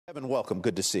Evan, welcome.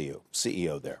 Good to see you,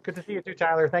 CEO there. Good to see you too,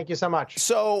 Tyler. Thank you so much.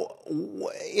 So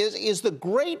is the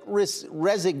great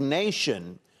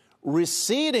resignation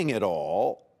receding at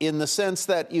all in the sense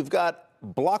that you've got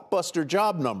blockbuster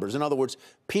job numbers? In other words,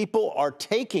 people are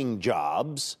taking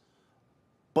jobs,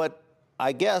 but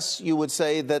I guess you would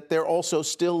say that they're also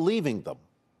still leaving them.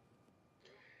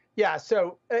 Yeah,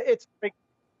 so it's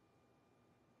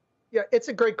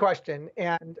a great question.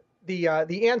 And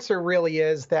the answer really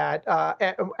is that,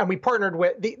 and we partnered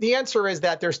with, the answer is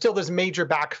that there's still this major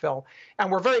backfill.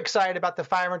 And we're very excited about the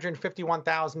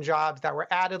 551,000 jobs that were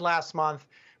added last month.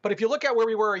 But if you look at where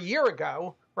we were a year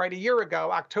ago, right,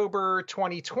 October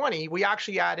 2020, we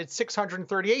actually added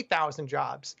 638,000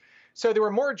 jobs. So there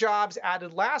were more jobs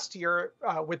added last year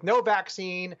with no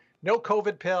vaccine, no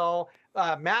COVID pill,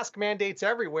 mask mandates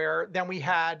everywhere than we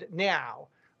had now.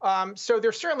 So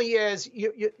there certainly is,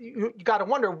 you got to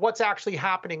wonder what's actually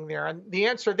happening there. And the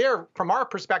answer there, from our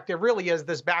perspective, really is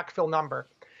this backfill number.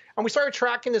 And we started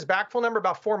tracking this backfill number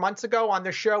about 4 months ago on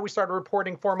this show. We started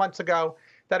reporting 4 months ago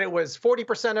that it was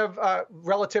 40% of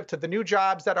relative to the new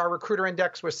jobs that our recruiter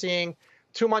index was seeing.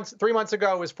 3 months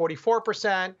ago, it was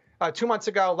 44%. 2 months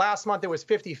ago, last month, it was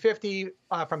 50-50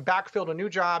 from backfill to new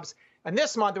jobs. And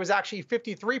this month, it was actually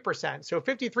 53%. So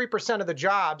 53% of the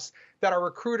jobs that our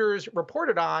recruiters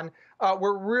reported on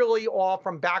were really all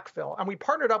from backfill. And we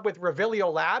partnered up with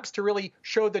Revilio Labs to really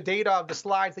show the data of the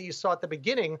slides that you saw at the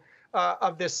beginning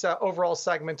of this overall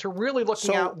segment, to really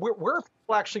looking at where are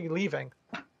people actually leaving.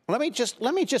 Let me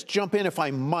just jump in, if I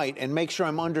might, and make sure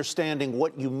I'm understanding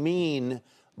what you mean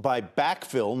by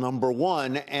backfill, number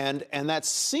one, and that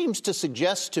seems to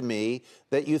suggest to me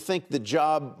that you think the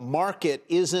job market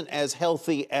isn't as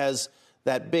healthy as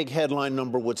that big headline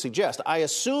number would suggest. I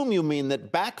assume you mean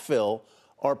that backfill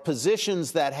are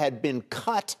positions that had been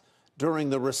cut during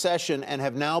the recession and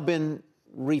have now been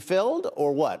refilled,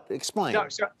 or what? Explain. No,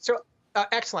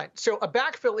 excellent. So a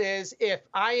backfill is if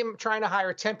I am trying to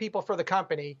hire 10 people for the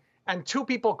company and 2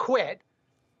 people quit,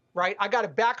 right? I got to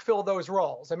backfill those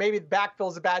roles. And maybe backfill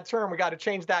is a bad term. We got to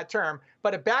change that term.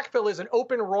 But a backfill is an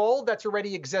open role that's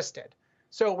already existed.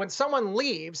 So when someone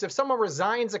leaves, if someone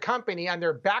resigns a company and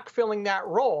they're backfilling that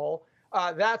role,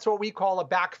 that's what we call a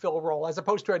backfill role, as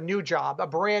opposed to a new job, a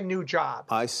brand new job.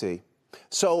 I see.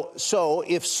 So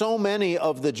if so many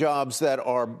of the jobs that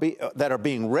are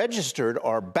being registered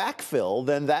are backfill,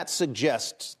 then that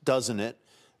suggests, doesn't it,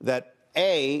 that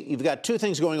A, you've got two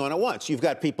things going on at once. You've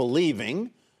got people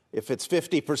leaving. If it's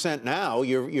 50% now,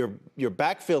 you're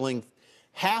backfilling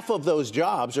half of those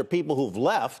jobs are people who've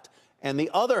left, and the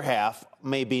other half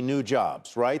may be new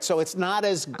jobs, right? So it's not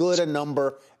as good a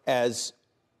number as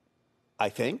I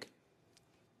think.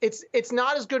 It's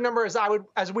not as good a number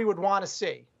as we would want to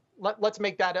see. Let's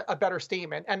make that a better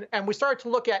statement. And we started to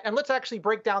look at, and let's actually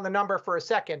break down the number for a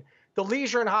second. The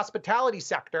leisure and hospitality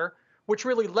sector, which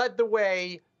really led the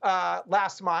way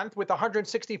last month with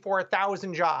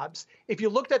 164,000 jobs. If you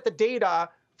looked at the data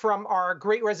from our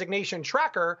Great Resignation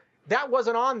tracker, that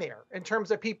wasn't on there in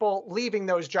terms of people leaving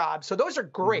those jobs. So those are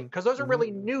great because those are really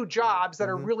new jobs that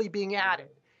are really being added.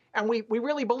 And we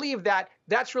really believe that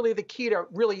that's really the key to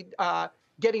really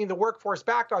getting the workforce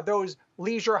back, are those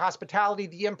leisure, hospitality,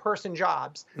 the in-person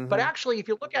jobs. But actually, if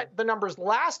you look at the numbers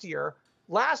last year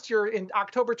in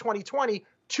October 2020,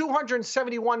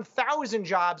 271,000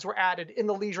 jobs were added in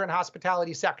the leisure and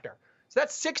hospitality sector. So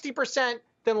that's 60%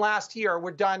 than last year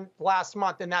were done last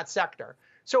month in that sector.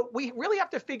 So we really have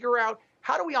to figure out,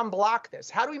 how do we unblock this?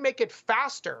 How do we make it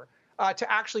faster to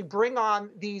actually bring on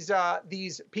these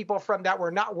people from that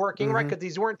were not working, right? Because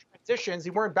these weren't transitions, they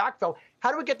weren't backfill.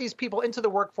 How do we get these people into the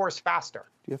workforce faster?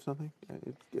 Do you have something,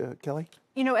 Kelly?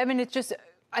 You know, Evan, it's just,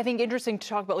 I think, interesting to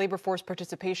talk about labor force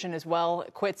participation as well,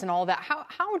 quits and all that.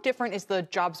 How different is the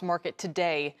jobs market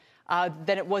today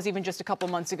than it was even just a couple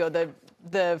months ago?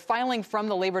 The filing from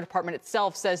the Labor Department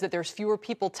itself says that there's fewer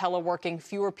people teleworking,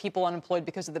 fewer people unemployed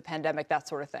because of the pandemic, that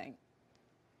sort of thing.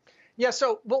 Yeah,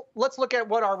 so let's look at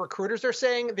what our recruiters are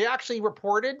saying. They actually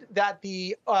reported that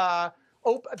the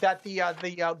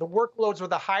workloads were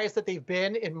the highest that they've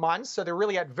been in months. So they're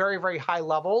really at very, very high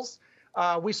levels.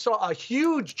 We saw a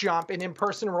huge jump in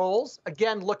in-person roles.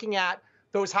 Again, looking at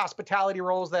those hospitality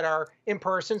roles that are in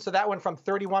person. So that went from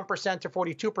 31% to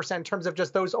 42% in terms of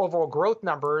just those overall growth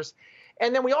numbers.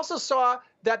 And then we also saw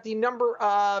that the number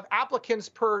of applicants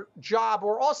per job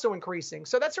were also increasing.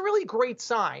 So that's a really great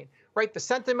sign, right? The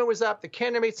sentiment was up, the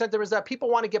candidate sentiment was up. People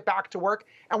want to get back to work.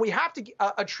 And we have to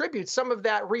attribute some of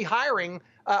that rehiring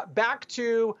back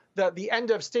to the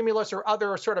end of stimulus or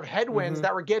other sort of headwinds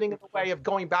that were getting in the way of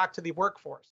going back to the workforce.